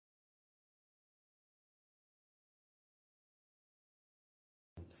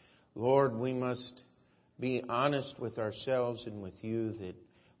Lord, we must be honest with ourselves and with you that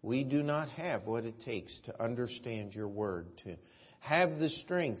we do not have what it takes to understand your word, to have the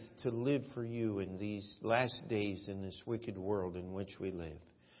strength to live for you in these last days in this wicked world in which we live.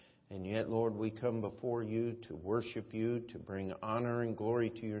 And yet, Lord, we come before you to worship you, to bring honor and glory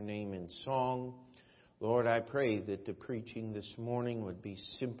to your name in song. Lord, I pray that the preaching this morning would be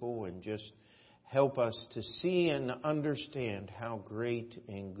simple and just help us to see and understand how great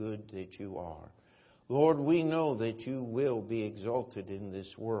and good that you are. Lord, we know that you will be exalted in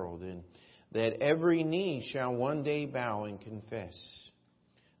this world and that every knee shall one day bow and confess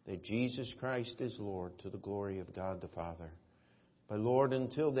that Jesus Christ is Lord to the glory of God the Father. But Lord,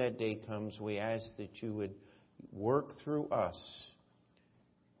 until that day comes, we ask that you would work through us,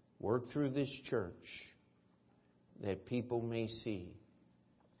 work through this church, that people may see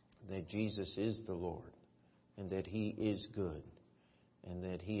that Jesus is the Lord and that He is good and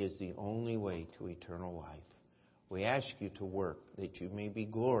that He is the only way to eternal life. We ask you to work that you may be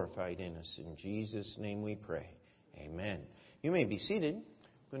glorified in us. In Jesus' name we pray. Amen. You may be seated. I'm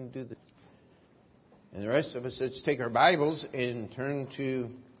going to do this. And the rest of us, let's take our Bibles and turn to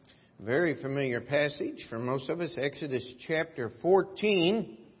a very familiar passage for most of us, Exodus chapter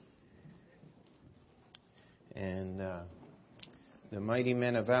 14. And the Mighty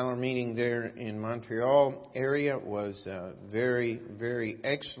Men of Valor meeting there in Montreal area was a very, very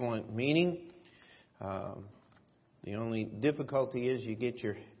excellent meeting. The only difficulty is you get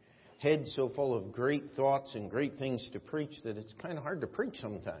your head so full of great thoughts and great things to preach that it's kind of hard to preach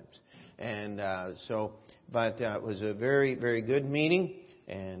sometimes. And but it was a very, very good meeting.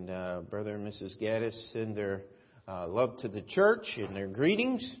 And Brother and Mrs. Gaddis send their love to the church and their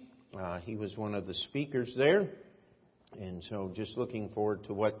greetings. He was one of the speakers there. And so just looking forward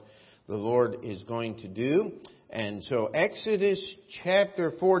to what the Lord is going to do. And so Exodus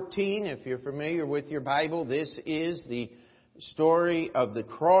chapter 14, if you're familiar with your Bible, this is the story of the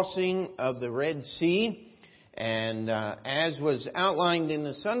crossing of the Red Sea. And as was outlined in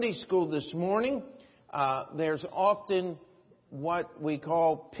the Sunday school this morning, there's often what we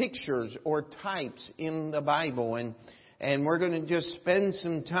call pictures or types in the Bible. And we're going to just spend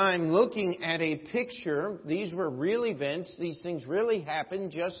some time looking at a picture. These were real events. These things really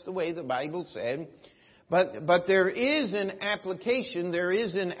happened just the way the Bible said. But there is an application, there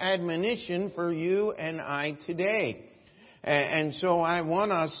is an admonition for you and I today. And so I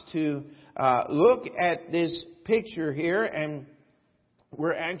want us to look at this picture here, and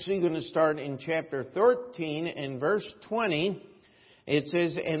we're actually going to start in chapter 13 and verse 20. It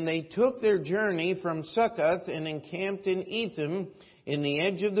says, "And they took their journey from Succoth and encamped in Etham in the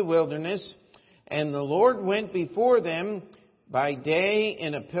edge of the wilderness. And the Lord went before them by day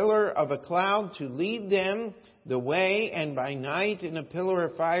in a pillar of a cloud to lead them the way, and by night in a pillar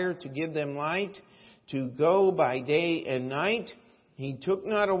of fire to give them light, to go by day and night. He took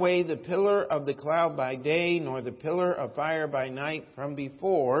not away the pillar of the cloud by day, nor the pillar of fire by night from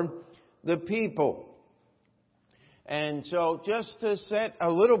before the people." And so just to set a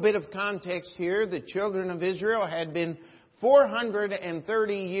little bit of context here, the children of Israel had been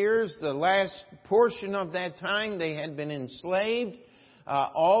 430 years, the last portion of that time, they had been enslaved.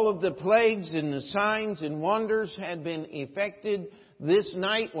 All of the plagues and the signs and wonders had been effected. This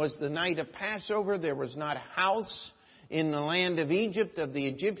night was the night of Passover. There was not a house in the land of Egypt of the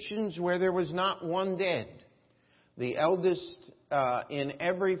Egyptians where there was not one dead. The eldest in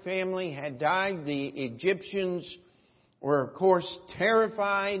every family had died. The Egyptians were, of course,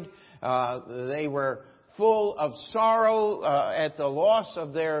 terrified. They were full of sorrow at the loss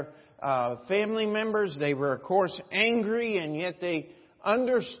of their family members. They were, of course, angry, and yet they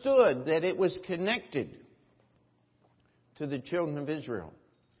understood that it was connected to the children of Israel.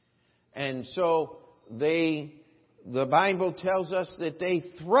 And so the Bible tells us that they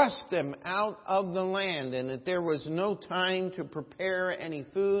thrust them out of the land, and that there was no time to prepare any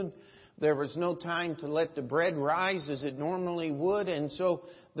food. There was no time to let the bread rise as it normally would. And so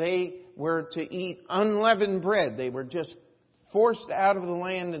they were to eat unleavened bread. They were just forced out of the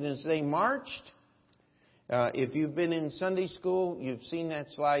land. And as they marched, if you've been in Sunday school, you've seen that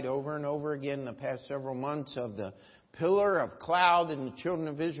slide over and over again in the past several months of the pillar of cloud and the children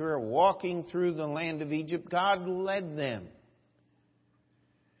of Israel walking through the land of Egypt. God led them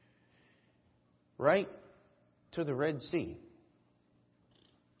right to the Red Sea.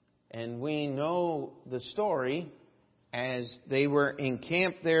 And we know the story as they were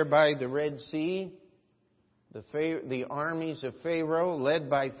encamped there by the Red Sea. The armies of Pharaoh, led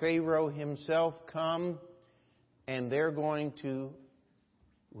by Pharaoh himself, come, and they're going to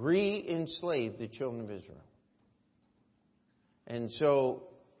re-enslave the children of Israel. And so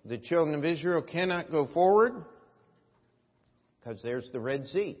the children of Israel cannot go forward because there's the Red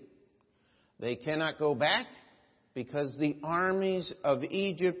Sea. They cannot go back because the armies of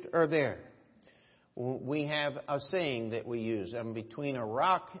Egypt are there. We have a saying that we use, I'm between a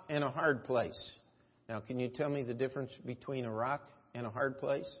rock and a hard place. Now, can you tell me the difference between a rock and a hard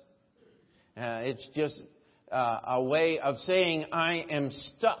place? It's just a way of saying I am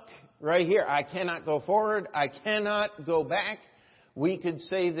stuck right here. I cannot go forward. I cannot go back. We could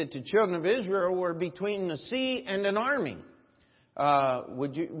say that the children of Israel were between the sea and an army.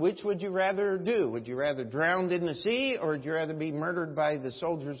 Which would you rather do? Would you rather drown in the sea, or would you rather be murdered by the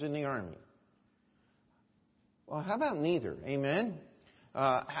soldiers in the army? Well, how about neither? Amen?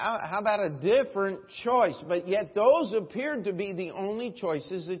 How about a different choice? But yet those appeared to be the only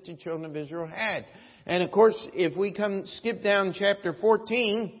choices that the children of Israel had. And of course, if we skip down chapter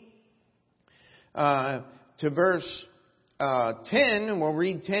 14 to verse 10, and we'll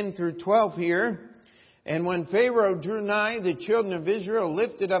read 10 through 12 here. And when Pharaoh drew nigh, the children of Israel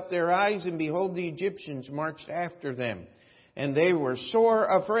lifted up their eyes, and behold, the Egyptians marched after them. And they were sore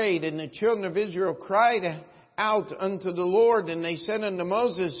afraid, and the children of Israel cried out unto the Lord, and they said unto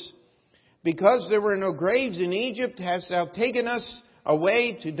Moses, because there were no graves in Egypt, hast thou taken us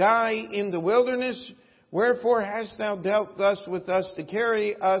away to die in the wilderness? Wherefore hast thou dealt thus with us to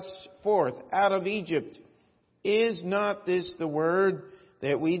carry us forth out of Egypt? Is not this the word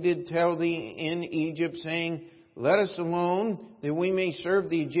that we did tell thee in Egypt, saying, let us alone, that we may serve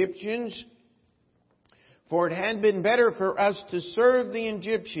the Egyptians? For it had been better for us to serve the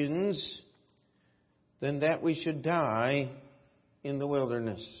Egyptians than that we should die in the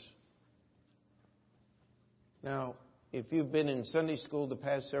wilderness. Now, if you've been in Sunday school the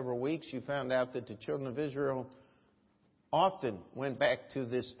past several weeks, you found out that the children of Israel often went back to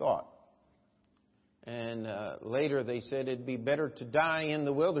this thought. And later they said it'd be better to die in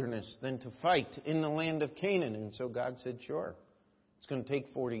the wilderness than to fight in the land of Canaan. And so God said, sure, it's going to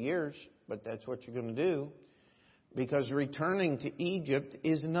take 40 years, but that's what you're going to do. Because returning to Egypt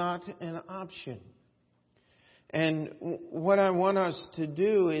is not an option. And what I want us to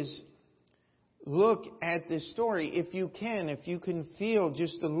do is look at this story. If you can feel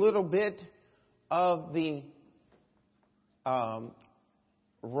just a little bit of the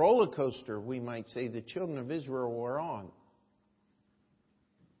roller coaster, we might say, the children of Israel were on.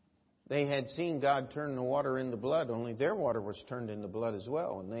 They had seen God turn the water into blood, only their water was turned into blood as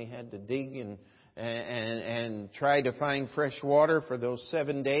well. And they had to dig and try to find fresh water for those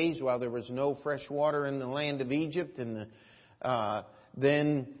 7 days while there was no fresh water in the land of Egypt. And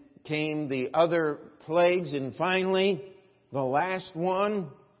then came the other plagues, and finally, the last one,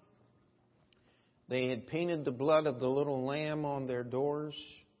 they had painted the blood of the little lamb on their doors.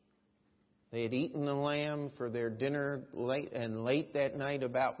 They had eaten the lamb for their dinner late that night,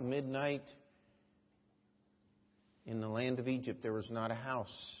 about midnight. In the land of Egypt, there was not a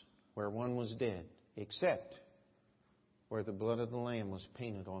house where one was dead, except where the blood of the lamb was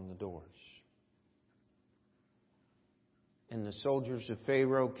painted on the doors. And the soldiers of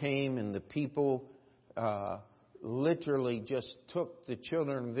Pharaoh came, and the people literally just took the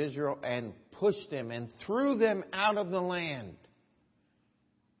children of Israel and pushed them and threw them out of the land.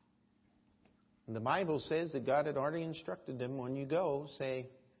 And the Bible says that God had already instructed them, when you go, say,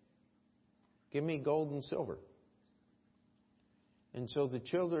 give me gold and silver. And so the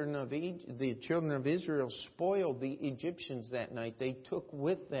children of Israel spoiled the Egyptians that night. They took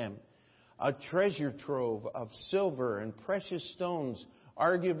with them a treasure trove of silver and precious stones.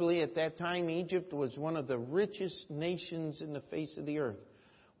 Arguably, at that time, Egypt was one of the richest nations in the face of the earth.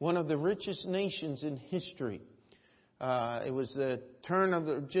 One of the richest nations in history. It was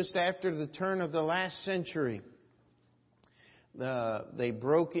just after the turn of the last century. They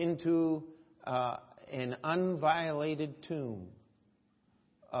broke into an unviolated tomb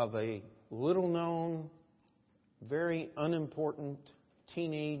of a little-known, very unimportant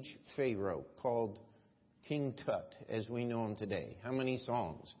teenage pharaoh called King Tut, as we know him today. How many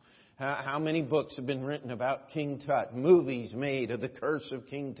songs? How many books have been written about King Tut? Movies made of the curse of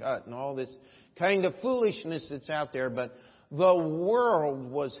King Tut and all this kind of foolishness that's out there. But the world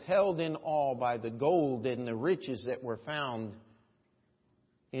was held in awe by the gold and the riches that were found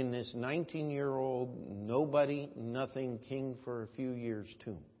in this 19-year-old, nobody, nothing, king for a few years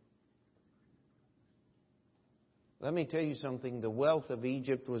tomb. Let me tell you something. The wealth of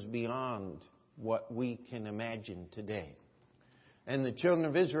Egypt was beyond what we can imagine today. And the children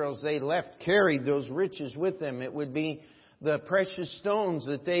of Israel, as they left, carried those riches with them. It would be the precious stones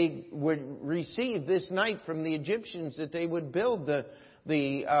that they would receive this night from the Egyptians, that they would build the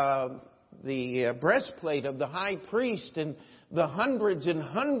the breastplate of the high priest and the hundreds and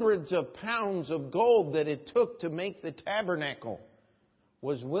hundreds of pounds of gold that it took to make the tabernacle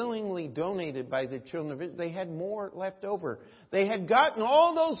was willingly donated by the children of Israel. They had more left over. They had gotten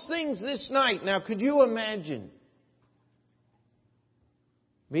all those things this night. Now, could you imagine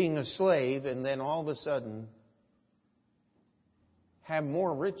being a slave and then all of a sudden have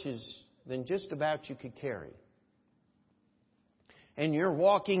more riches than just about you could carry? And you're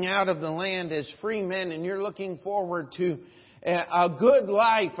walking out of the land as free men and you're looking forward to a good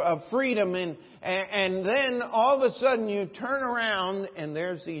life of freedom, and then all of a sudden you turn around and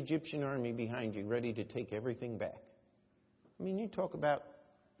there's the Egyptian army behind you ready to take everything back. I mean, you talk about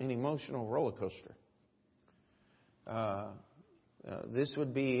an emotional roller coaster. This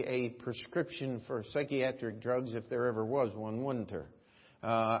would be a prescription for psychiatric drugs if there ever was one, wouldn't there?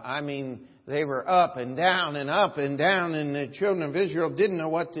 I mean, they were up and down and up and down, and the children of Israel didn't know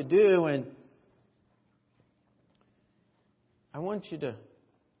what to do. And I want you to,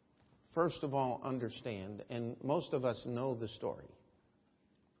 first of all, understand, and most of us know the story.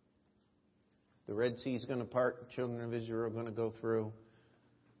 The Red Sea is going to part, the children of Israel are going to go through.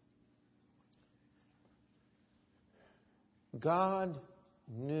 God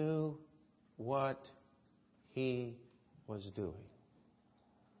knew what He was doing.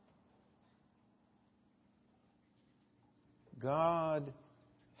 God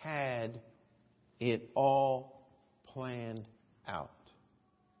had it all planned out.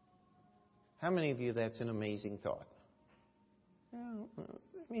 How many of you, that's an amazing thought? Well,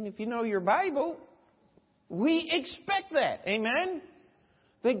 I mean, if you know your Bible, we expect that. Amen?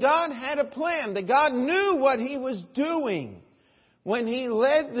 That God had a plan. That God knew what He was doing when He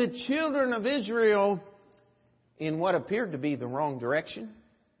led the children of Israel in what appeared to be the wrong direction.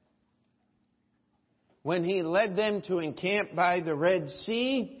 When He led them to encamp by the Red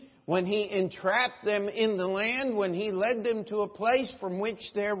Sea. When He entrapped them in the land. When He led them to a place from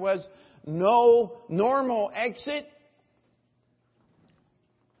which there was no normal exit.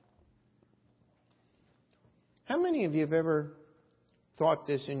 How many of you have ever thought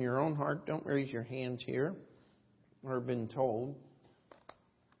this in your own heart? Don't raise your hands here. Or been told.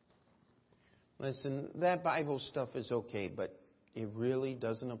 Listen, that Bible stuff is okay, but it really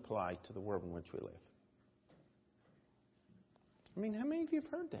doesn't apply to the world in which we live. I mean, how many of you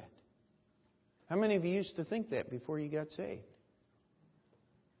have heard that? How many of you used to think that before you got saved?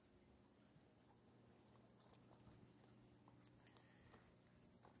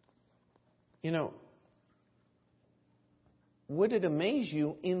 You know, would it amaze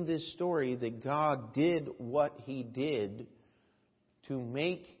you in this story that God did what He did to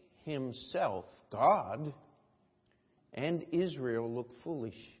make Himself, God, and Israel look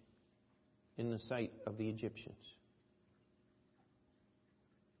foolish in the sight of the Egyptians?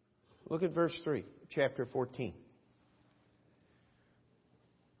 Look at verse 3, chapter 14.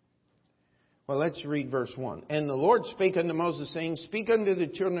 Well, let's read verse 1. And the Lord spake unto Moses, saying, Speak unto the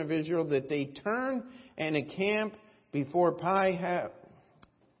children of Israel that they turn and encamp before Pi-hahiroth,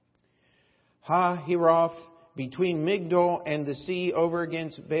 between Migdol and the sea, over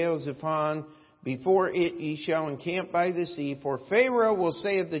against Baal-zephon. Before it ye shall encamp by the sea. For Pharaoh will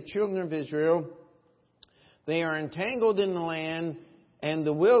say of the children of Israel, They are entangled in the land, and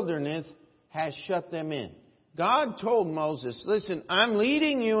the wilderness has shut them in. God told Moses, listen, I'm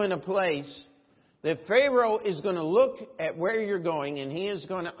leading you in a place that Pharaoh is going to look at where you're going, and he is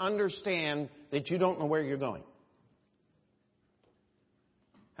going to understand that you don't know where you're going.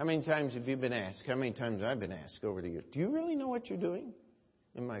 How many times have you been asked? How many times have I been asked over the years? Do you really know what you're doing?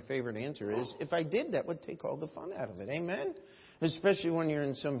 And my favorite answer is, if I did, that would take all the fun out of it. Amen? Especially when you're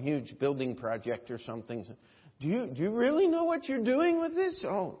in some huge building project or something. Do you really know what you're doing with this?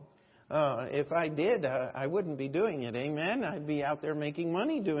 If I did, I wouldn't be doing it. Amen? I'd be out there making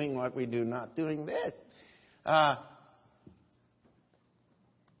money doing what we do, not doing this. I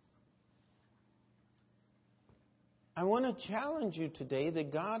want to challenge you today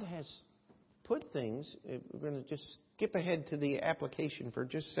that God has put things. We're going to just skip ahead to the application for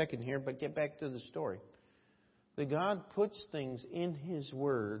just a second here, but get back to the story. That God puts things in His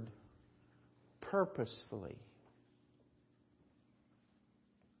Word purposefully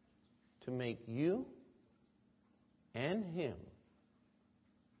to make you and Him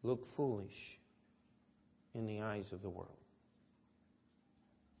look foolish in the eyes of the world.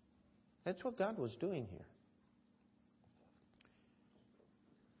 That's what God was doing here.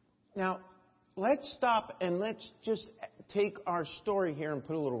 Now, let's stop and let's just take our story here and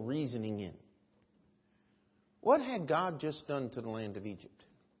put a little reasoning in. What had God just done to the land of Egypt?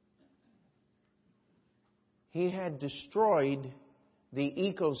 He had destroyed the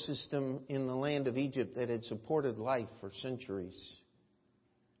ecosystem in the land of Egypt that had supported life for centuries,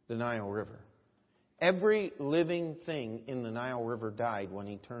 the Nile River. Every living thing in the Nile River died when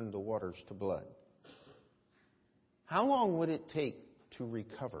He turned the waters to blood. How long would it take to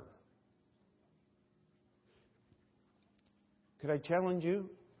recover? Could I challenge you?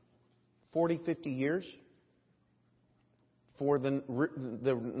 40, 50 years? For the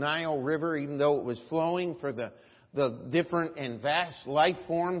Nile River, even though it was flowing, for the different and vast life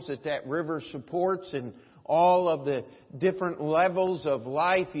forms that river supports, and all of the different levels of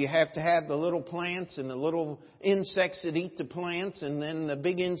life. You have to have the little plants and the little insects that eat the plants, and then the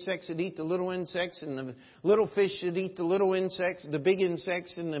big insects that eat the little insects, and the little fish that eat the little insects, the big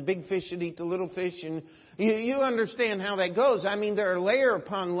insects, and the big fish that eat the little fish. And you understand how that goes. I mean, there are layer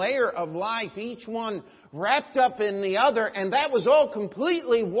upon layer of life, each one wrapped up in the other, and that was all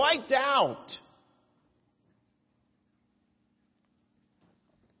completely wiped out.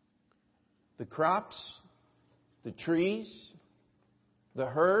 The crops, the trees, the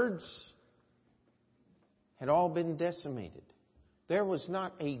herds had all been decimated. There was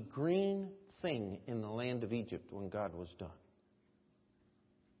not a green thing in the land of Egypt when God was done.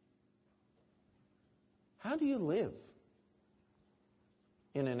 How do you live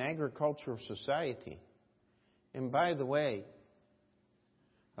in an agricultural society? And by the way,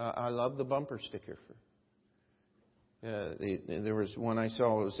 I love the bumper sticker. There was one I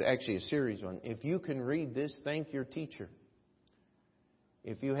saw, it was actually a series on. If you can read this, thank your teacher.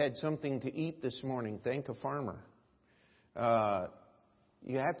 If you had something to eat this morning, thank a farmer.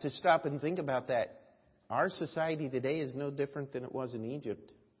 You have to stop and think about that. Our society today is no different than it was in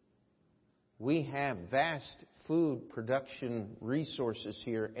Egypt. We have vast food production resources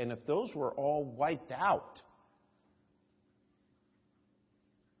here, and if those were all wiped out,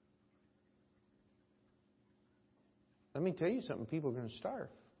 let me tell you something, people are going to starve.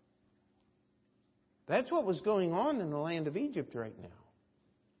 That's what was going on in the land of Egypt right now.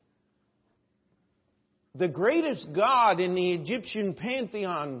 The greatest god in the Egyptian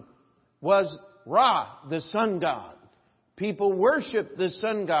pantheon was Ra, the sun god. People worshiped the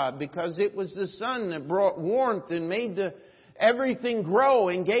sun god because it was the sun that brought warmth and made everything grow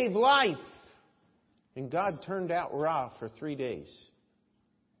and gave life. And God turned out Ra for 3 days.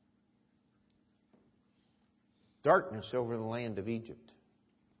 Darkness over the land of Egypt.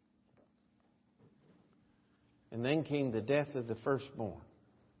 And then came the death of the firstborn.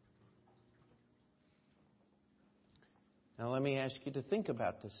 Now let me ask you to think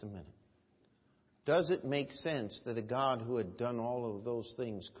about this a minute. Does it make sense that a God who had done all of those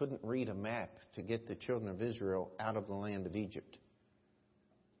things couldn't read a map to get the children of Israel out of the land of Egypt?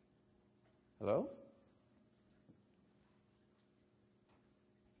 Hello?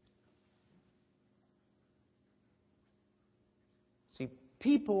 See,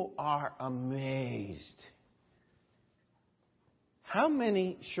 people are amazed. How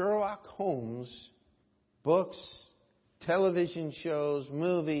many Sherlock Holmes books, television shows,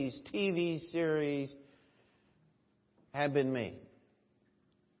 movies, TV series have been made?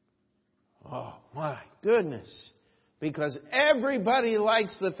 Oh, my goodness. Because everybody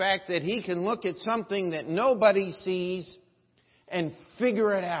likes the fact that he can look at something that nobody sees and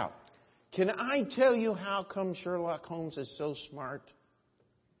figure it out. Can I tell you how come Sherlock Holmes is so smart?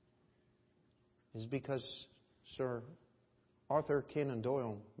 It's because Sir Arthur Conan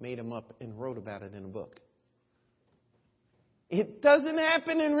Doyle made him up and wrote about it in a book. It doesn't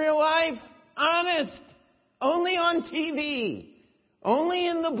happen in real life. Honest. Only on TV. Only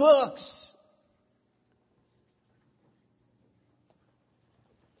in the books.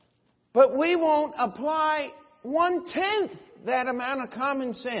 But we won't apply 1/10 that amount of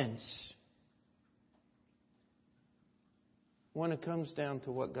common sense when it comes down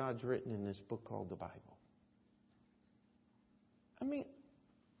to what God's written in this book called the Bible. I mean,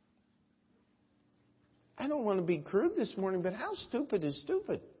 I don't want to be crude this morning, but how stupid is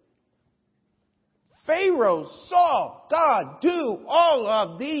stupid? Pharaoh saw God do all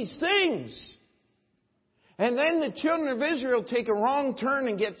of these things. And then the children of Israel take a wrong turn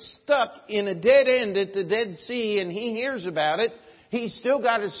and get stuck in a dead end at the Dead Sea, and he hears about it. He's still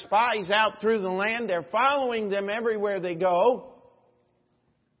got his spies out through the land. They're following them everywhere they go.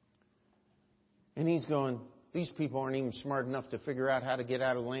 And he's going, these people aren't even smart enough to figure out how to get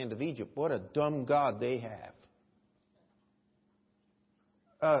out of the land of Egypt. What a dumb God they have.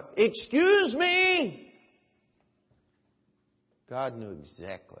 Excuse me? God knew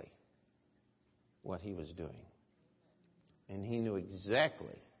exactly what he was doing. And he knew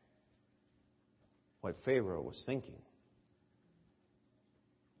exactly what Pharaoh was thinking.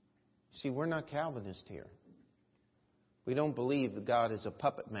 See, we're not Calvinists here. We don't believe that God is a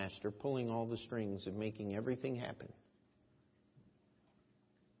puppet master pulling all the strings and making everything happen.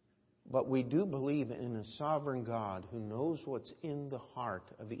 But we do believe in a sovereign God who knows what's in the heart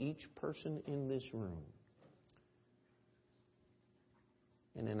of each person in this room.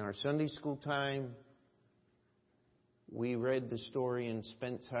 And in our Sunday school time, we read the story and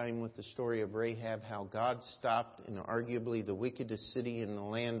spent time with the story of Rahab, how God stopped in arguably the wickedest city in the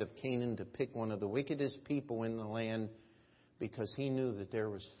land of Canaan to pick one of the wickedest people in the land because He knew that there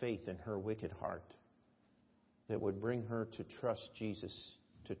was faith in her wicked heart that would bring her to trust Jesus,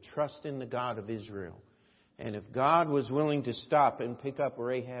 to trust in the God of Israel. And if God was willing to stop and pick up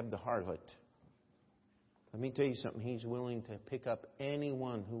Rahab the harlot, let me tell you something, He's willing to pick up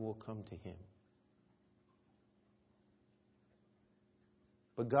anyone who will come to Him.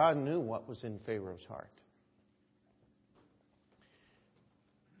 But God knew what was in Pharaoh's heart.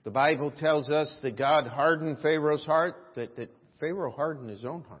 The Bible tells us that God hardened Pharaoh's heart, that Pharaoh hardened his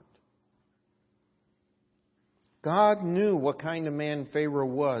own heart. God knew what kind of man Pharaoh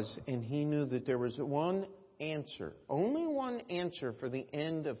was, and He knew that there was one answer, only one answer for the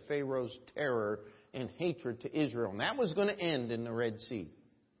end of Pharaoh's terror and hatred to Israel. And that was going to end in the Red Sea.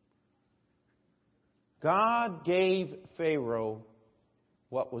 God gave Pharaoh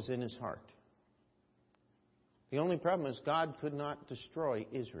what was in his heart. The only problem is God could not destroy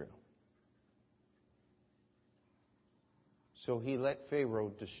Israel. So He let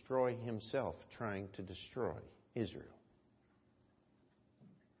Pharaoh destroy himself trying to destroy Israel.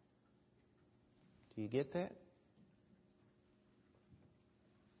 Do you get that?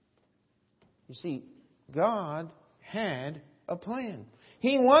 You see, God had a plan.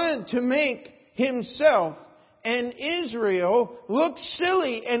 He wanted to make Himself and Israel look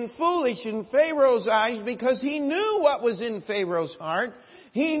silly and foolish in Pharaoh's eyes because He knew what was in Pharaoh's heart.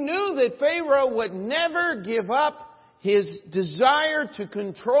 He knew that Pharaoh would never give up his desire to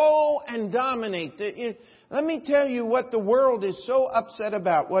control and dominate. Let me tell you what the world is so upset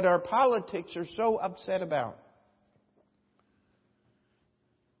about, what our politics are so upset about.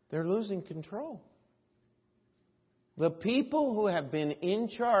 They're losing control. The people who have been in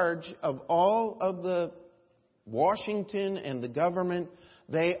charge of all of the Washington and the government,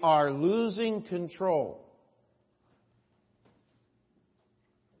 they are losing control.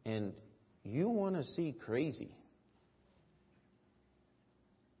 And you want to see crazy.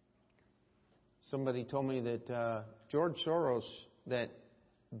 Somebody told me that George Soros, that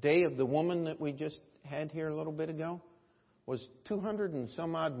Day of the Woman that we just had here a little bit ago, was $200 and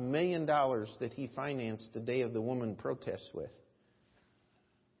some odd million that he financed the Day of the Woman protests with.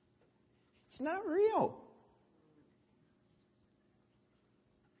 It's not real.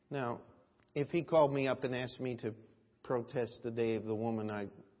 Now, if he called me up and asked me to protest the Day of the Woman,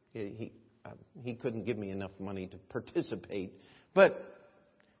 he couldn't give me enough money to participate. But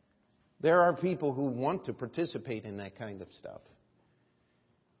there are people who want to participate in that kind of stuff.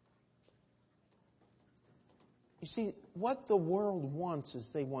 You see, what the world wants is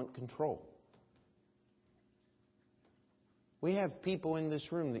they want control. We have people in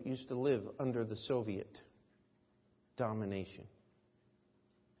this room that used to live under the Soviet domination.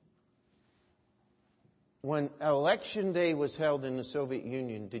 When Election Day was held in the Soviet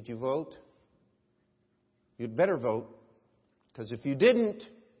Union, did you vote? You'd better vote, because if you didn't,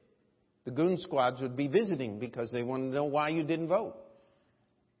 the goon squads would be visiting because they wanted to know why you didn't vote.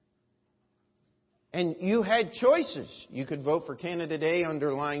 And you had choices. You could vote for candidate A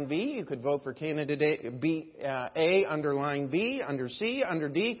under line B. You could vote for candidate A under line B, under C, under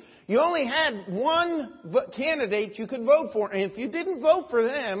D. You only had one candidate you could vote for. And if you didn't vote for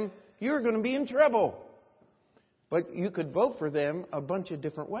them, you were going to be in trouble. But you could vote for them a bunch of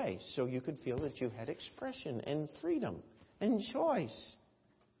different ways. So you could feel that you had expression and freedom and choice.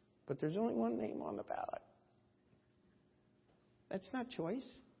 But there's only one name on the ballot. That's not choice.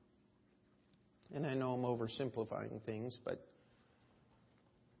 And I know I'm oversimplifying things, but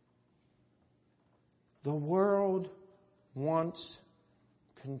the world wants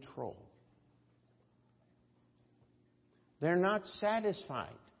control. They're not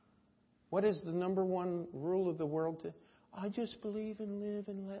satisfied. What is the number one rule of the world? I just believe in live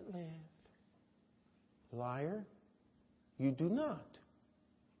and let live. Liar, you do not.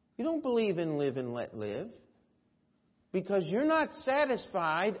 You don't believe in live and let live. Because you're not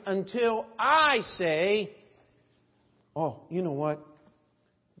satisfied until I say, oh, you know what?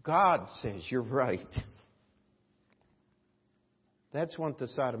 God says you're right. That's what the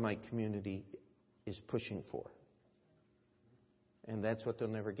sodomite community is pushing for. And that's what they'll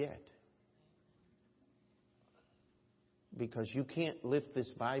never get. Because you can't lift this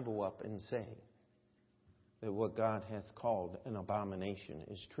Bible up and say, that what God hath called an abomination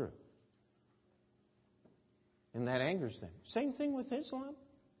is true. And that angers them. Same thing with Islam.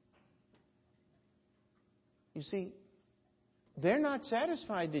 You see, they're not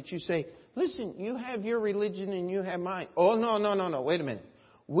satisfied that you say, listen, you have your religion and you have mine. Oh, no. Wait a minute.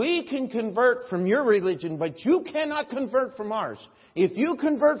 We can convert from your religion, but you cannot convert from ours. If you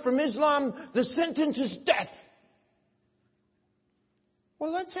convert from Islam, the sentence is death.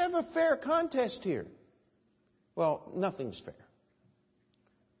 Well, let's have a fair contest here. Well, nothing's fair.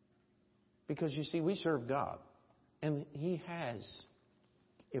 Because you see, we serve God. And He has,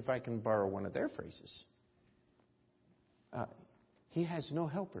 if I can borrow one of their phrases, He has no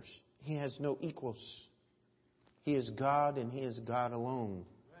helpers. He has no equals. He is God and He is God alone.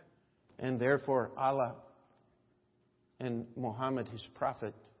 And therefore Allah and Muhammad, His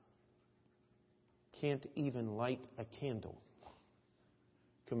prophet, can't even light a candle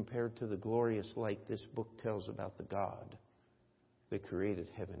compared to the glorious light this book tells about the God that created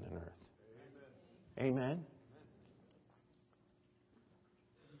heaven and earth. Amen. Amen.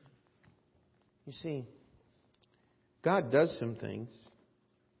 You see, God does some things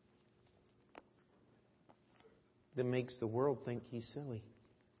that makes the world think He's silly.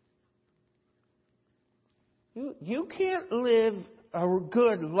 You can't live a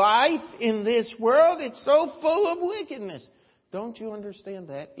good life in this world. It's so full of wickedness. Don't you understand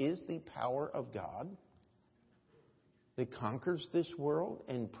that is the power of God that conquers this world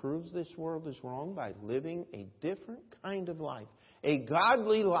and proves this world is wrong by living a different kind of life? A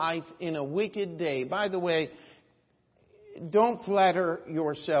godly life in a wicked day. By the way, don't flatter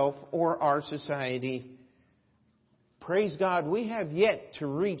yourself or our society. Praise God, we have yet to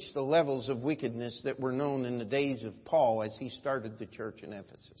reach the levels of wickedness that were known in the days of Paul as he started the church in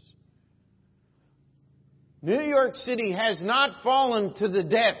Ephesus. New York City has not fallen to the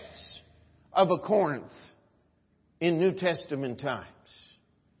depths of a Corinth in New Testament times.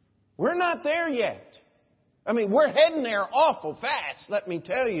 We're not there yet. I mean, we're heading there awful fast, let me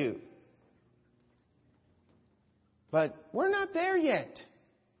tell you. But we're not there yet.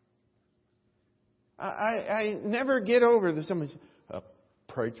 I never get over this. Somebody says,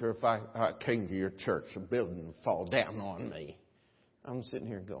 preacher, if I came to your church, the building would fall down on me. I'm sitting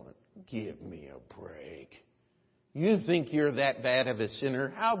here going, give me a break. You think you're that bad of a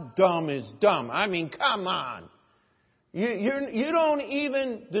sinner? How dumb is dumb? I mean, come on. You don't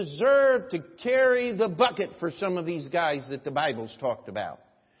even deserve to carry the bucket for some of these guys that the Bible's talked about.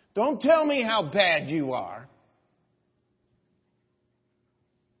 Don't tell me how bad you are.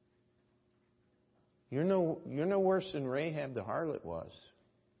 You're no worse than Rahab the harlot was.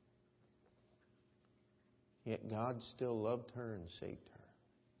 Yet God still loved her and saved her.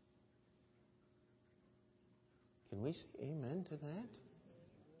 Can we say amen to that?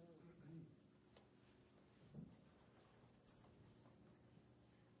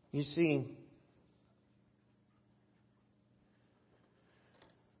 You see,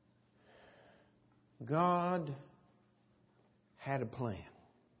 God had a plan.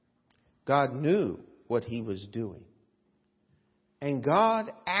 God knew what He was doing. And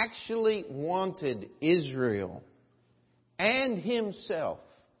God actually wanted Israel and Himself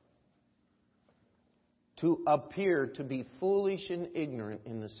to appear to be foolish and ignorant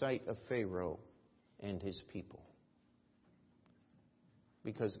in the sight of Pharaoh and his people.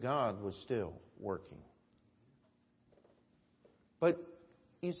 Because God was still working. But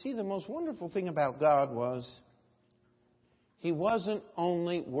you see, the most wonderful thing about God was He wasn't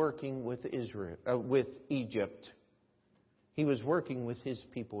only working with with Egypt. He was working with His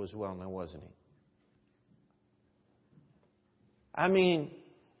people as well, now wasn't He? I mean,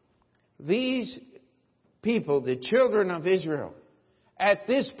 these people, the children of Israel, at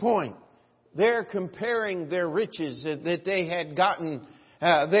this point, they're comparing their riches that they had gotten.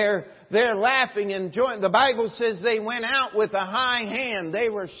 They're laughing and enjoying. The Bible says they went out with a high hand. They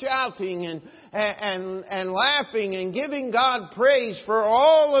were shouting and laughing and giving God praise for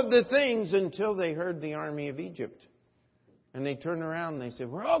all of the things until they heard the army of Egypt. And they turned around and they said,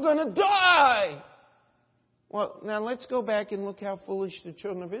 we're all going to die. Well, now let's go back and look how foolish the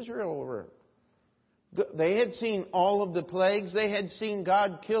children of Israel were. They had seen all of the plagues. They had seen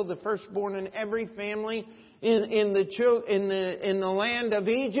God kill the firstborn in every family in the land of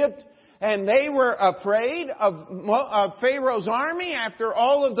Egypt. And they were afraid of Pharaoh's army after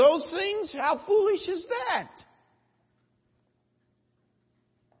all of those things. How foolish is that?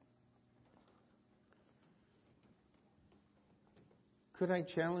 Could I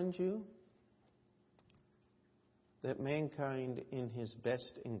challenge you that mankind in his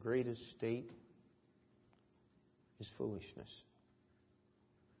best and greatest state is foolishness?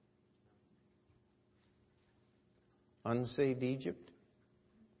 unsaved Egypt.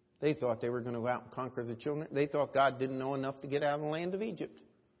 They thought they were going to go out and conquer the children. They thought God didn't know enough to get out of the land of Egypt.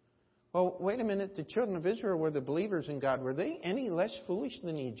 Well, wait a minute. The children of Israel were the believers in God. Were they any less foolish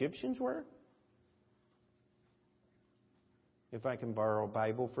than the Egyptians were? If I can borrow a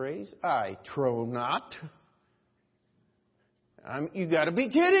Bible phrase, I trow not. You got to be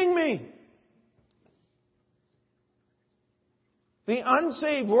kidding me. The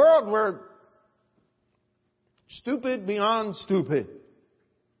unsaved world were stupid beyond stupid.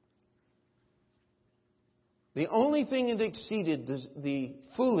 The only thing that exceeded the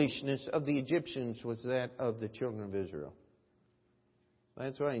foolishness of the Egyptians was that of the children of Israel.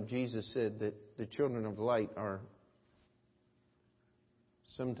 That's why Jesus said that the children of light are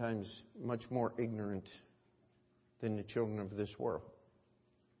sometimes much more ignorant than the children of this world.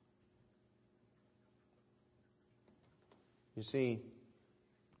 You see,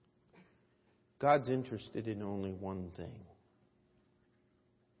 God's interested in only one thing: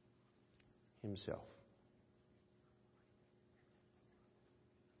 Himself.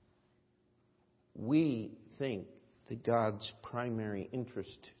 We think that God's primary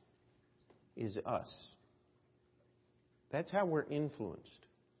interest is us. That's how we're influenced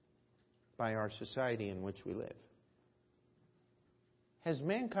by our society in which we live. Has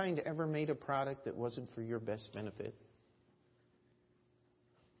mankind ever made a product that wasn't for your best benefit?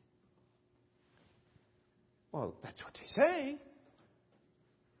 Well, that's what they say.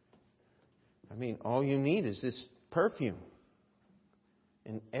 I mean, all you need is this perfume.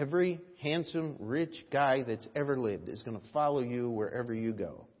 And every handsome, rich guy that's ever lived is going to follow you wherever you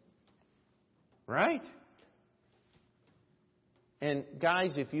go. Right? And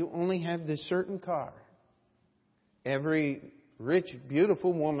guys, if you only have this certain car, every rich,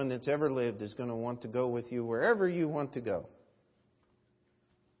 beautiful woman that's ever lived is going to want to go with you wherever you want to go.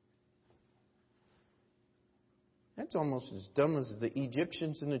 That's almost as dumb as the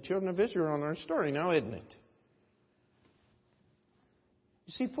Egyptians and the children of Israel in our story now, isn't it?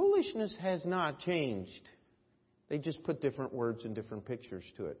 You see, foolishness has not changed. They just put different words and different pictures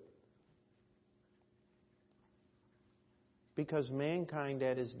to it. Because mankind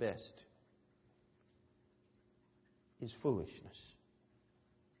at his best is foolishness.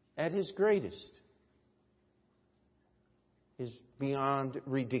 At his greatest is beyond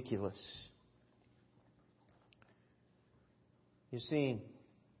ridiculous. You see,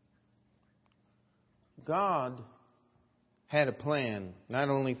 God had a plan not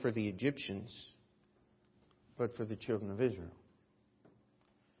only for the Egyptians, but for the children of Israel.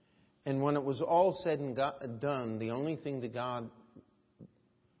 And when it was all said and done, the only thing that God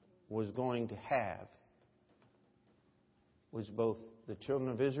was going to have was both the children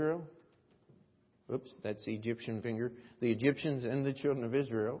of Israel, that's the Egyptian finger, the Egyptians and the children of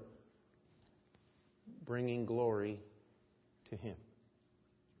Israel, bringing glory to Him.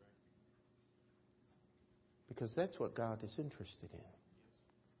 Because that's what God is interested in.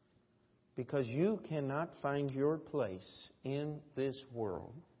 Because you cannot find your place in this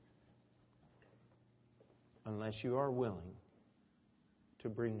world unless you are willing to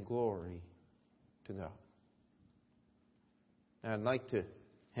bring glory to God. Now, I'd like to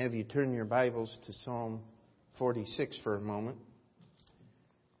have you turn your Bibles to Psalm 46 for a moment.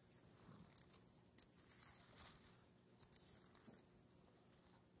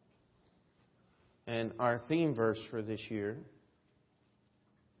 And our theme verse for this year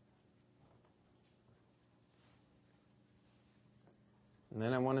and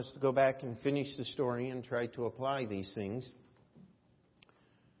then I want us to go back and finish the story and try to apply these things.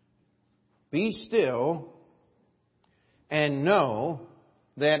 Be still and know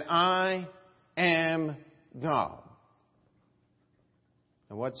that I am God.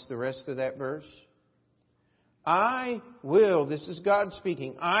 And what's the rest of that verse? I will, this is God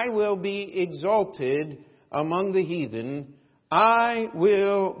speaking, I will be exalted among the heathen. I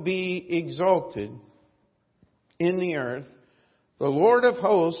will be exalted in the earth. The Lord of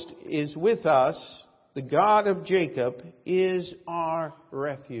hosts is with us. The God of Jacob is our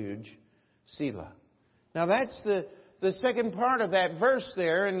refuge. Selah. Now that's the second part of that verse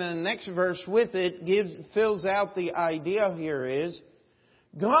there, and the next verse with it fills out the idea here is,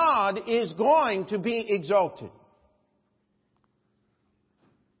 God is going to be exalted.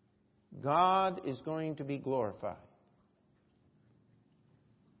 God is going to be glorified.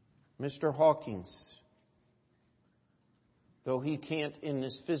 Mr. Hawkins, though he can't in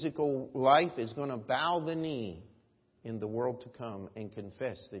this physical life, is going to bow the knee in the world to come and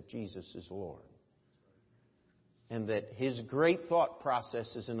confess that Jesus is Lord. And that his great thought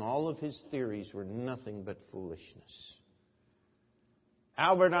processes and all of his theories were nothing but foolishness.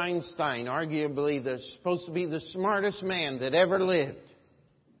 Albert Einstein, arguably supposed to be the smartest man that ever lived,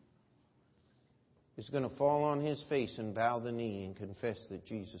 is going to fall on his face and bow the knee and confess that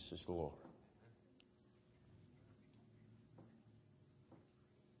Jesus is Lord.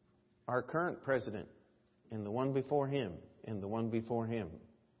 Our current president, and the one before him, and the one before him.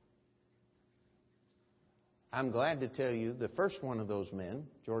 I'm glad to tell you the first one of those men,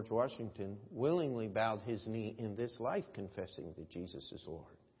 George Washington, willingly bowed his knee in this life confessing that Jesus is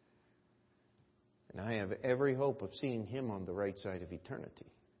Lord. And I have every hope of seeing him on the right side of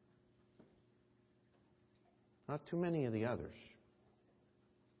eternity. Not too many of the others.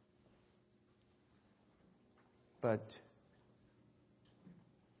 But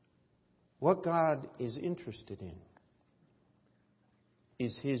what God is interested in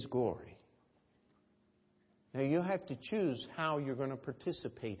is His glory. Now you have to choose how you're going to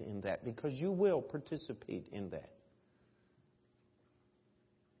participate in that, because you will participate in that.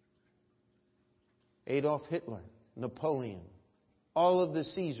 Adolf Hitler, Napoleon, all of the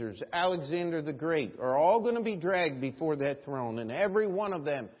Caesars, Alexander the Great are all going to be dragged before that throne, and every one of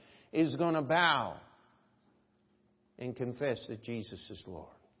them is going to bow and confess that Jesus is Lord.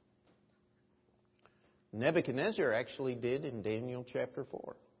 Nebuchadnezzar actually did in Daniel chapter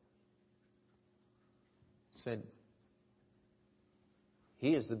 4. Said,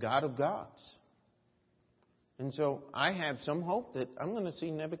 He is the God of gods. And so I have some hope that I'm going to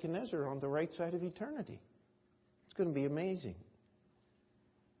see Nebuchadnezzar on the right side of eternity. It's going to be amazing.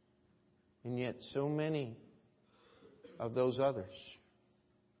 And yet so many of those others.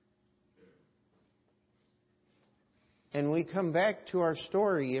 And we come back to our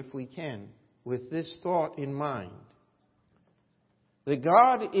story, if we can, with this thought in mind. That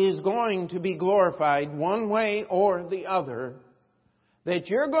God is going to be glorified one way or the other. That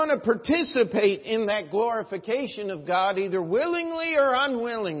you're going to participate in that glorification of God either willingly or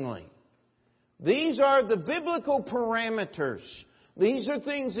unwillingly. These are the biblical parameters. These are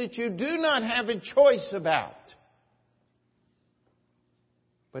things that you do not have a choice about.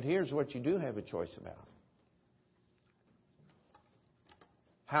 But here's what you do have a choice about.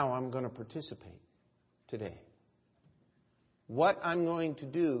 How I'm going to participate today. What I'm going to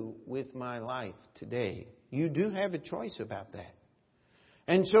do with my life today. You do have a choice about that.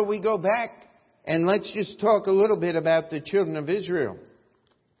 And so we go back and let's just talk a little bit about the children of Israel.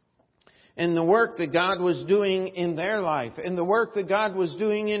 And the work that God was doing in their life. And the work that God was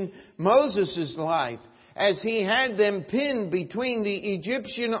doing in Moses' life. As he had them pinned between the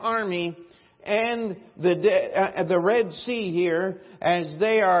Egyptian army and the Red Sea here. As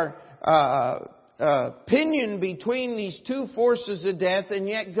they are pinioned between these two forces of death. And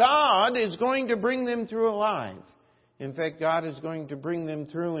yet God is going to bring them through alive. In fact, God is going to bring them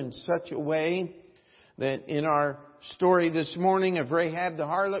through in such a way that in our story this morning of Rahab the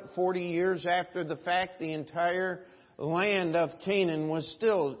harlot, 40 years after the fact, the entire land of Canaan was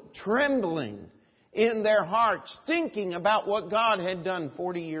still trembling in their hearts, thinking about what God had done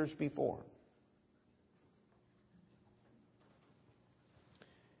 40 years before.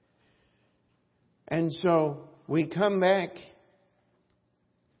 And so we come back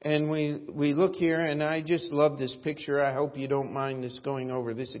and we look here, and I just love this picture. I hope you don't mind us going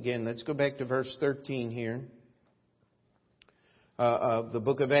over this again. Let's go back to verse 13 here of the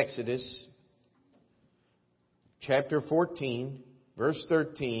book of Exodus. Chapter 14, verse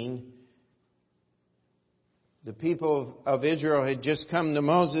 13. The people of Israel had just come to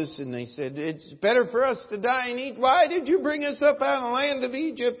Moses and they said, "It's better for us to die and eat. Why did you bring us up out of the land of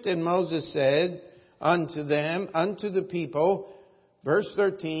Egypt?" And Moses said unto them, unto the people, verse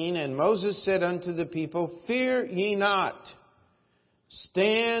 13, and Moses said unto the people, "Fear ye not,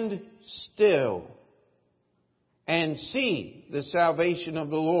 stand still, and see the salvation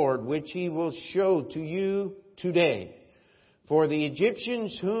of the Lord, which He will show to you today. For the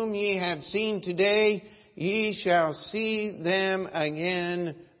Egyptians whom ye have seen today, ye shall see them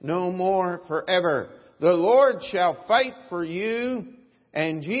again no more forever. The Lord shall fight for you,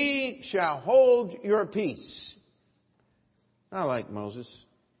 and ye shall hold your peace." I like Moses.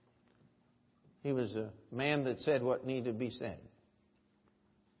 He was a man that said what needed to be said.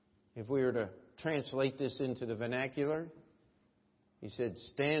 If we were to translate this into the vernacular, he said,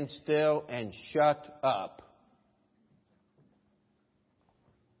 "Stand still and shut up."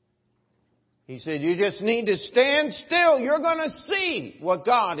 He said, "You just need to stand still. You're going to see what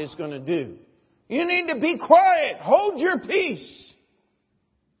God is going to do. You need to be quiet. Hold your peace."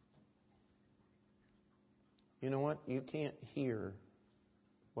 You know what? You can't hear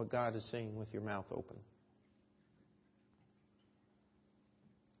what God is saying with your mouth open.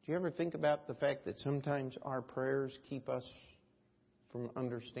 Do you ever think about the fact that sometimes our prayers keep us from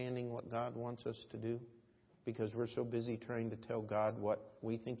understanding what God wants us to do? Because we're so busy trying to tell God what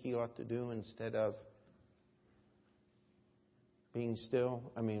we think He ought to do instead of being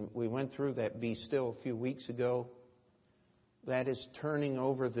still. I mean, we went through that be still a few weeks ago. That is turning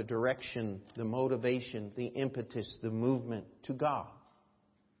over the direction, the motivation, the impetus, the movement to God.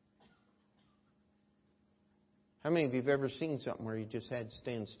 How many of you have ever seen something where you just had to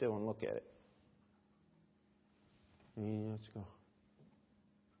stand still and look at it? Let's go.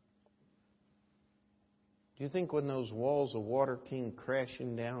 Do you think when those walls of water came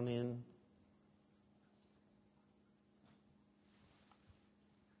crashing down in,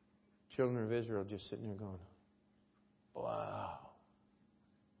 children of Israel just sitting there going, wow.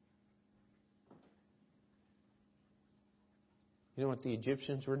 You know what the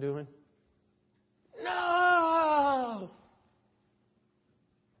Egyptians were doing? No!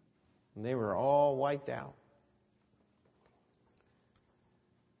 And they were all wiped out.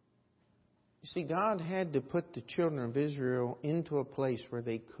 You see, God had to put the children of Israel into a place where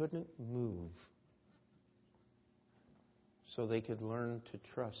they couldn't move so they could learn to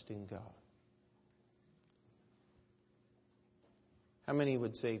trust in God. How many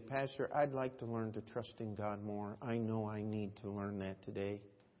would say, Pastor, I'd like to learn to trust in God more. I know I need to learn that today.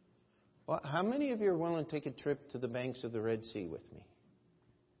 Well, how many of you are willing to take a trip to the banks of the Red Sea with me?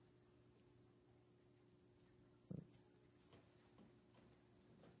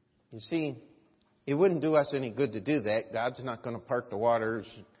 You see, it wouldn't do us any good to do that. God's not going to part the waters.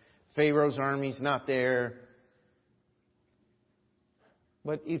 Pharaoh's army's not there.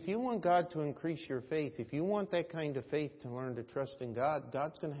 But if you want God to increase your faith, if you want that kind of faith to learn to trust in God,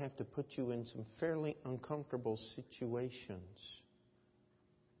 God's going to have to put you in some fairly uncomfortable situations.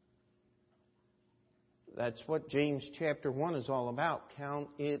 That's what James chapter 1 is all about. Count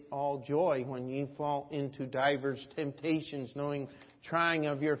it all joy when ye fall into divers temptations, knowing trying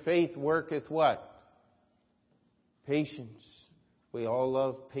of your faith worketh what? Patience. We all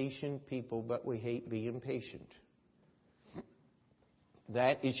love patient people, but we hate being patient.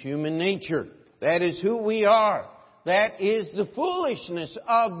 That is human nature. That is who we are. That is the foolishness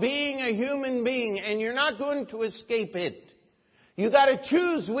of being a human being, and you're not going to escape it. You got to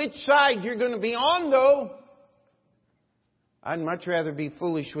choose which side you're going to be on, though. I'd much rather be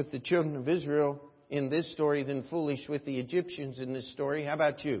foolish with the children of Israel in this story than foolish with the Egyptians in this story. How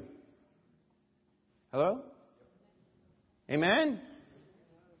about you? Hello? Amen?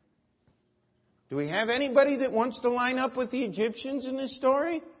 Do we have anybody that wants to line up with the Egyptians in this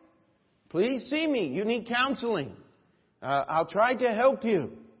story? Please see me. You need counseling. I'll try to help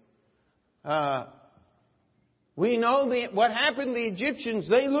you. We know what happened to the Egyptians.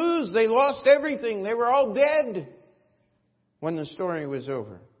 They lose. They lost everything. They were all dead when the story was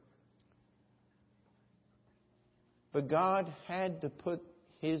over. But God had to put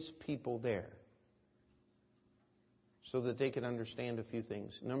His people there so that they could understand a few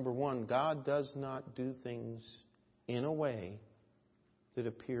things. Number one, God does not do things in a way that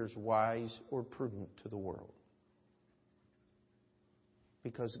appears wise or prudent to the world.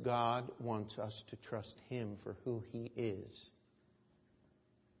 Because God wants us to trust Him for who He is.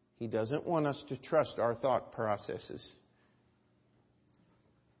 He doesn't want us to trust our thought processes.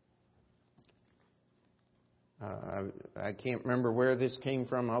 I can't remember where this came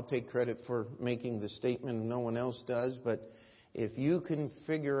from. I'll take credit for making the statement. No one else does. But if you can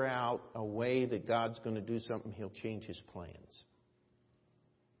figure out a way that God's going to do something, He'll change His plans.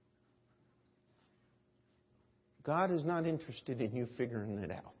 God is not interested in you figuring it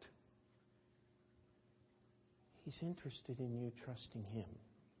out. He's interested in you trusting Him.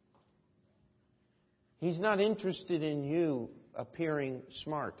 He's not interested in you appearing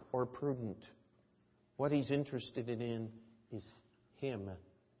smart or prudent. What He's interested in is Him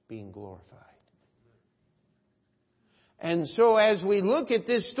being glorified. And so as we look at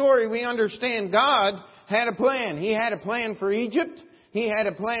this story, we understand God had a plan. He had a plan for Egypt. He had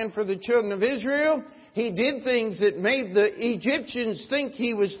a plan for the children of Israel. He did things that made the Egyptians think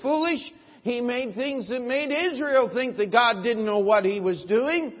He was foolish. He made things that made Israel think that God didn't know what He was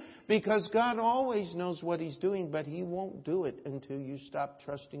doing. Because God always knows what He's doing, but He won't do it until you stop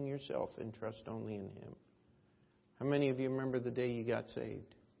trusting yourself and trust only in Him. How many of you remember the day you got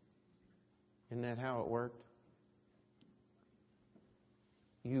saved? Isn't that how it worked?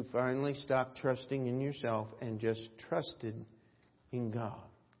 You finally stopped trusting in yourself and just trusted in God.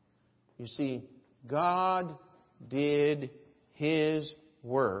 You see, God did His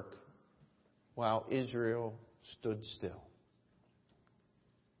work while Israel stood still.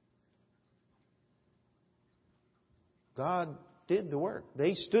 God did the work.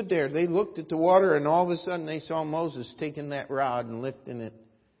 They stood there, they looked at the water, and all of a sudden they saw Moses taking that rod and lifting it.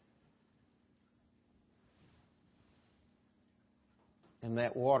 And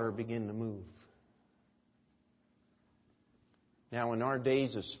that water began to move. Now, in our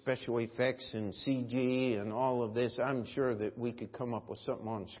days of special effects and CG and all of this, I'm sure that we could come up with something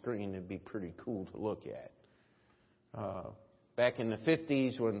on screen that'd be pretty cool to look at. Back in the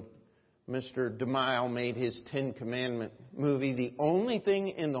 50s, when Mr. DeMille made his Ten Commandment movie, the only thing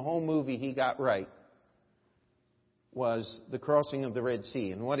in the whole movie he got right was the crossing of the Red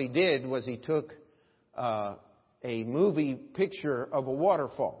Sea. And what he did was he took a movie picture of a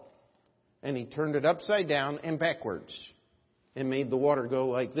waterfall, and he turned it upside down and backwards and made the water go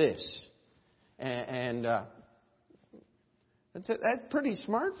like this. And that's pretty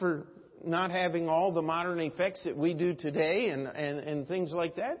smart for not having all the modern effects that we do today and things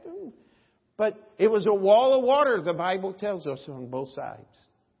like that. But it was a wall of water, the Bible tells us, on both sides.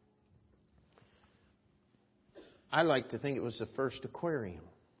 I like to think it was the first aquarium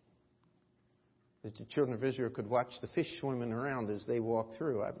that the children of Israel could watch the fish swimming around as they walked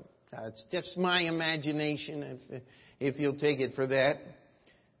through. It's just my imagination, if you'll take it for that.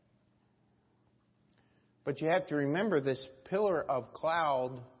 But you have to remember, this pillar of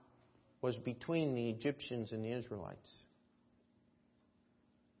cloud was between the Egyptians and the Israelites.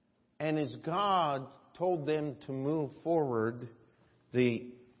 And as God told them to move forward, the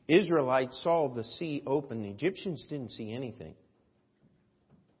Israelites saw the sea open. The Egyptians didn't see anything,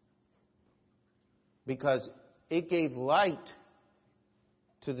 because it gave light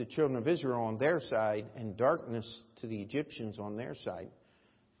to the children of Israel on their side and darkness to the Egyptians on their side.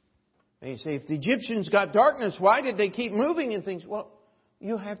 And you say, if the Egyptians got darkness, why did they keep moving and things? Well,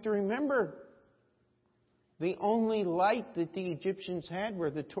 you have to remember, the only light that the Egyptians had were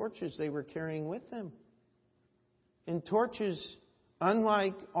the torches they were carrying with them. And torches,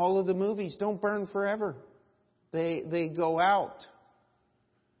 unlike all of the movies, don't burn forever. They go out.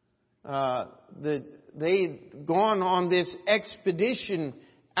 They'd gone on this expedition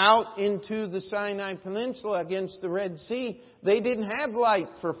out into the Sinai Peninsula against the Red Sea. They didn't have light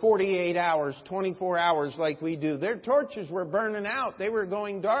for 48 hours, 24 hours like we do. Their torches were burning out. They were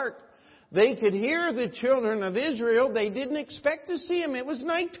going dark. They could hear the children of Israel. They didn't expect to see them. It was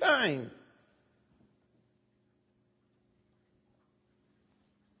nighttime.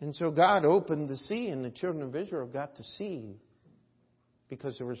 And so God opened the sea, and the children of Israel got to see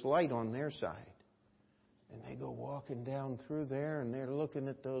because there was light on their side. And they go walking down through there, and they're looking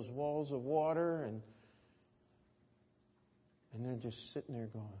at those walls of water, and they're just sitting there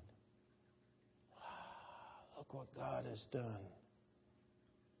going, wow, look what God has done.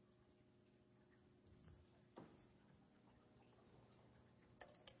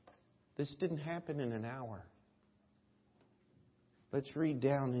 This didn't happen in an hour. Let's read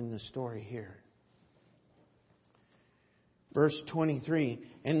down in the story here. Verse 23,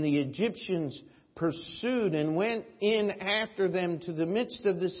 and the Egyptians pursued and went in after them to the midst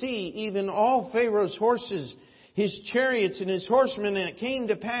of the sea, even all Pharaoh's horses, his chariots and his horsemen. And it came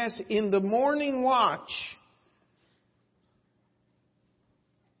to pass in the morning watch.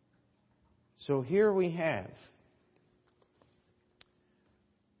 So here we have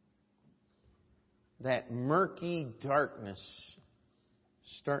that murky darkness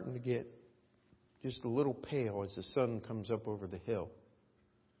starting to get just a little pale as the sun comes up over the hill.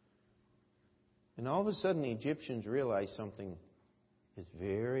 And all of a sudden the Egyptians realize something is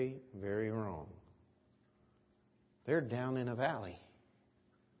very, very wrong. They're down in a valley.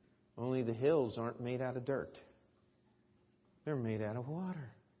 Only the hills aren't made out of dirt. They're made out of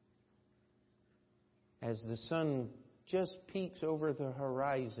water. As the sun just peeks over the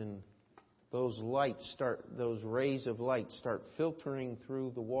horizon, those rays of light start filtering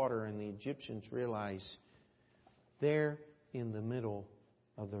through the water, and the Egyptians realize they're in the middle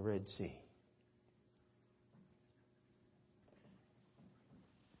of the Red Sea.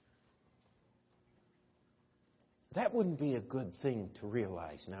 That wouldn't be a good thing to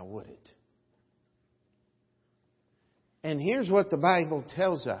realize, now would it? And here's what the Bible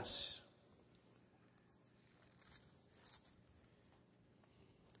tells us.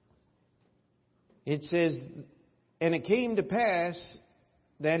 It says, and it came to pass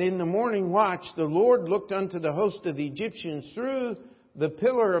that in the morning watch the Lord looked unto the host of the Egyptians through the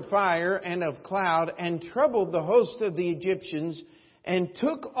pillar of fire and of cloud, and troubled the host of the Egyptians, and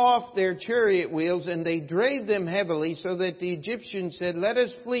took off their chariot wheels, and they drave them heavily, so that the Egyptians said, let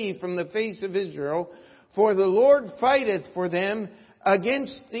us flee from the face of Israel, for the Lord fighteth for them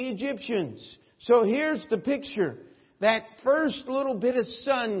against the Egyptians. So here's the picture. that first little bit of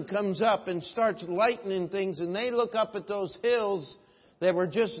sun comes up and starts lightening things, and they look up at those hills that were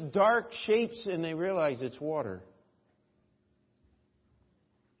just dark shapes, and they realize it's water.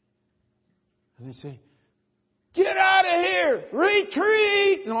 And they say, "Get out of here!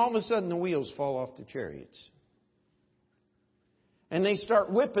 Retreat!" And all of a sudden the wheels fall off the chariots. And they start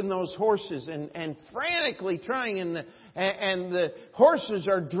whipping those horses and frantically trying, and the horses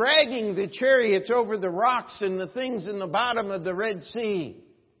are dragging the chariots over the rocks and the things in the bottom of the Red Sea.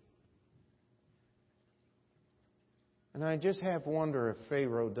 And I just have wonder if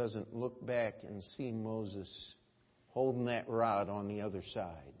Pharaoh doesn't look back and see Moses holding that rod on the other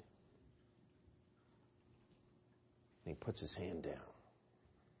side. And he puts his hand down.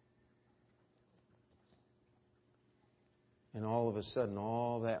 And all of a sudden,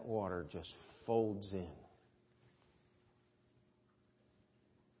 all that water just folds in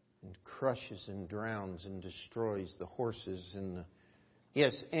and crushes and drowns and destroys the horses and the...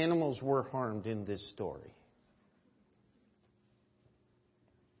 Yes, animals were harmed in this story.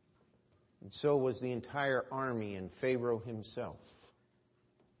 And so was the entire army and Pharaoh himself.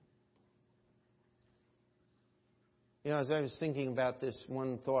 You know, as I was thinking about this,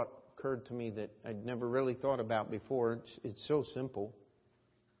 one thought occurred to me that I'd never really thought about before. It's so simple.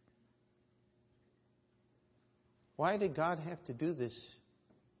 Why did God have to do this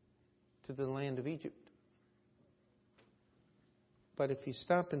to the land of Egypt? But if you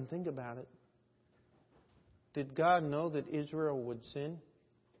stop and think about it, did God know that Israel would sin?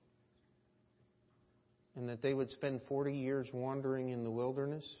 And that they would spend 40 years wandering in the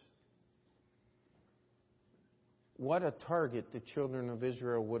wilderness? What a target the children of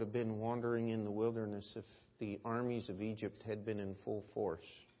Israel would have been wandering in the wilderness if the armies of Egypt had been in full force.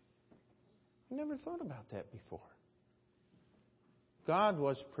 I never thought about that before. God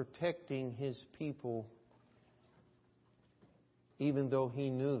was protecting His people even though He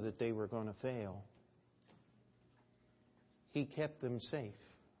knew that they were going to fail. He kept them safe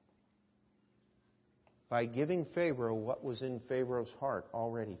by giving Pharaoh what was in Pharaoh's heart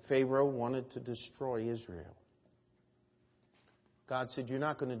already. Pharaoh wanted to destroy Israel. God said, "You're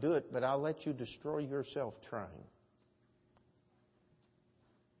not going to do it, but I'll let you destroy yourself trying."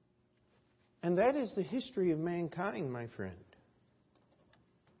 And that is the history of mankind, my friend.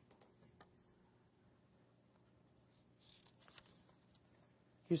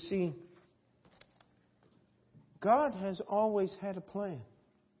 You see, God has always had a plan.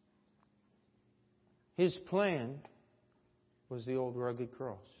 His plan was the old rugged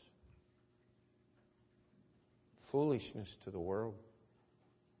cross. Foolishness to the world.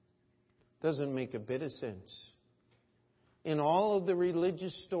 Doesn't make a bit of sense. In all of the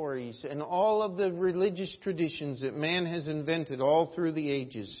religious stories and all of the religious traditions that man has invented all through the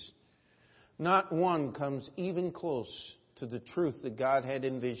ages, not one comes even close to the truth that God had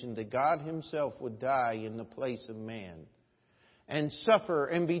envisioned, that God Himself would die in the place of man and suffer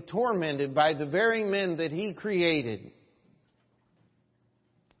and be tormented by the very men that He created.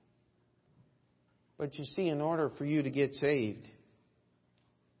 But you see, in order for you to get saved,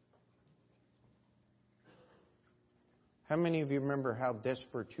 how many of you remember how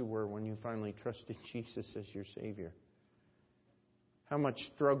desperate you were when you finally trusted Jesus as your Savior? How much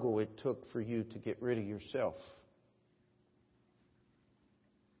struggle it took for you to get rid of yourself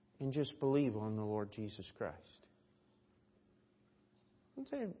and just believe on the Lord Jesus Christ. I'd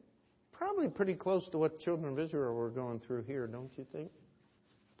say probably pretty close to what the children of Israel were going through here, don't you think?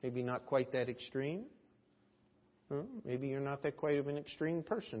 Maybe not quite that extreme. Maybe you're not that quite of an extreme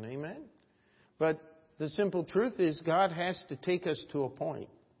person. Amen? But the simple truth is God has to take us to a point.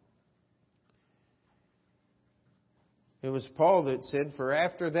 It was Paul that said, "For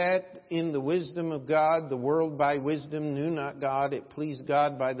after that, in the wisdom of God, the world by wisdom knew not God. It pleased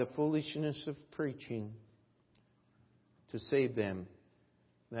God by the foolishness of preaching to save them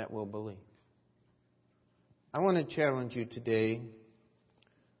that will believe." I want to challenge you today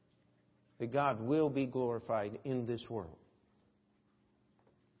that God will be glorified in this world.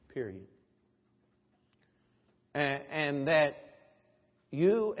 Period. And that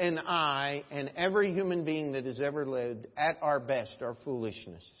you and I and every human being that has ever lived at our best are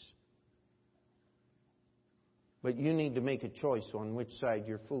foolishness. But you need to make a choice on which side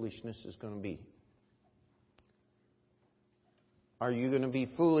your foolishness is going to be. Are you going to be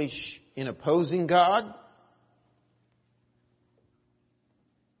foolish in opposing God?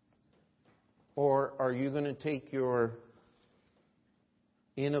 Or are you going to take your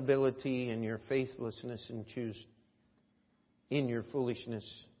inability and your faithlessness and choose in your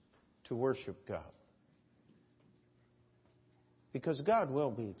foolishness to worship God? Because God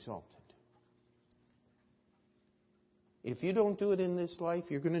will be exalted. If you don't do it in this life,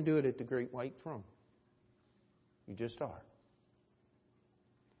 you're going to do it at the great white throne. You just are.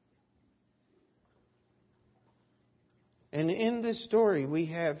 And in this story, we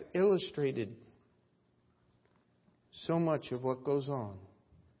have illustrated so much of what goes on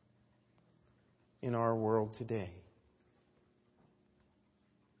in our world today.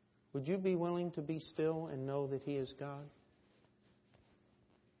 Would you be willing to be still and know that He is God?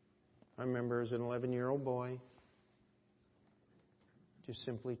 I remember as an 11-year-old boy, just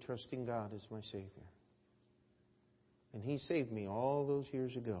simply trusting God as my Savior. And He saved me all those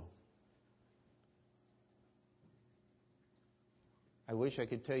years ago. I wish I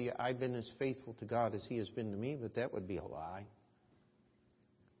could tell you I've been as faithful to God as He has been to me, but that would be a lie.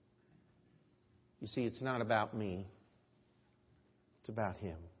 You see, it's not about me. It's about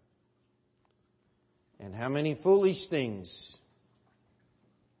Him. And how many foolish things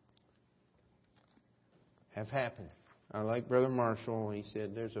have happened. I like Brother Marshall. He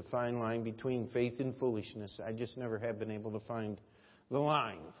said there's a fine line between faith and foolishness. I just never have been able to find the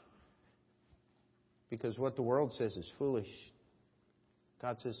line. Because what the world says is foolish,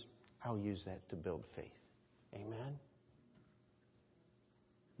 God says, I'll use that to build faith. Amen?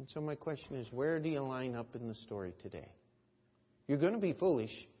 And so my question is, where do you line up in the story today? You're going to be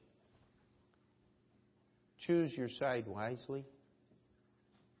foolish. Choose your side wisely.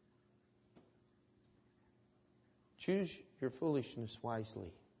 Choose your foolishness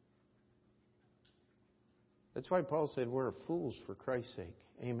wisely. That's why Paul said we're fools for Christ's sake.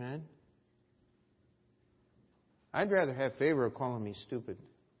 Amen? I'd rather have Pharaoh calling me stupid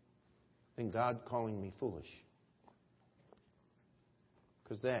than God calling me foolish.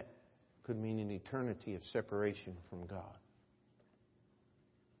 Because that could mean an eternity of separation from God.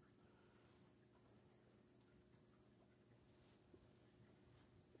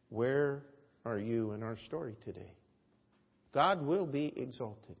 Where are you in our story today? God will be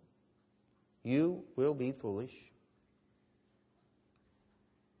exalted. You will be foolish.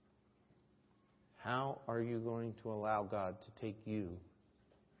 How are you going to allow God to take you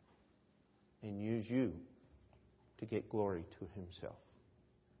and use you to get glory to Himself?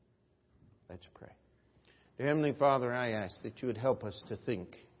 Let's pray. Dear Heavenly Father, I ask that you would help us to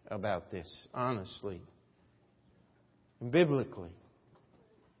think about this honestly and biblically.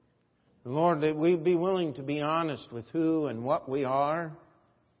 And Lord, that we be willing to be honest with who and what we are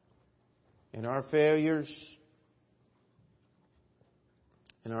and our failures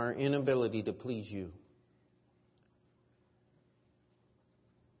and our inability to please you.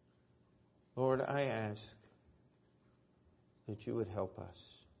 Lord, I ask that you would help us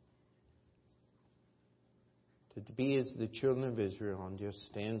to be as the children of Israel and just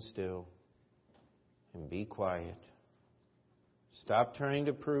stand still and be quiet. Stop trying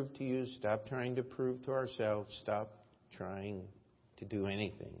to prove to you. Stop trying to prove to ourselves. Stop trying to do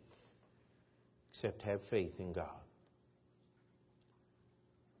anything except have faith in God.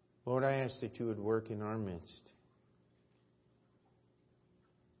 Lord, I ask that you would work in our midst.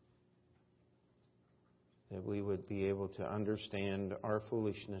 That we would be able to understand our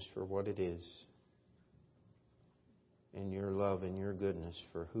foolishness for what it is. And your love and your goodness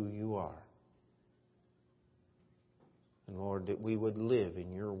for who you are. And Lord, that we would live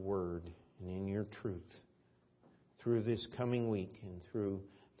in your word and in your truth through this coming week and through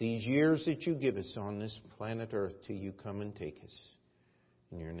these years that you give us on this planet Earth till you come and take us.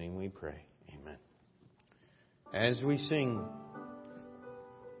 In your name we pray. Amen. As we sing,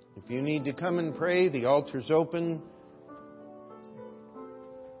 if you need to come and pray, the altar's open.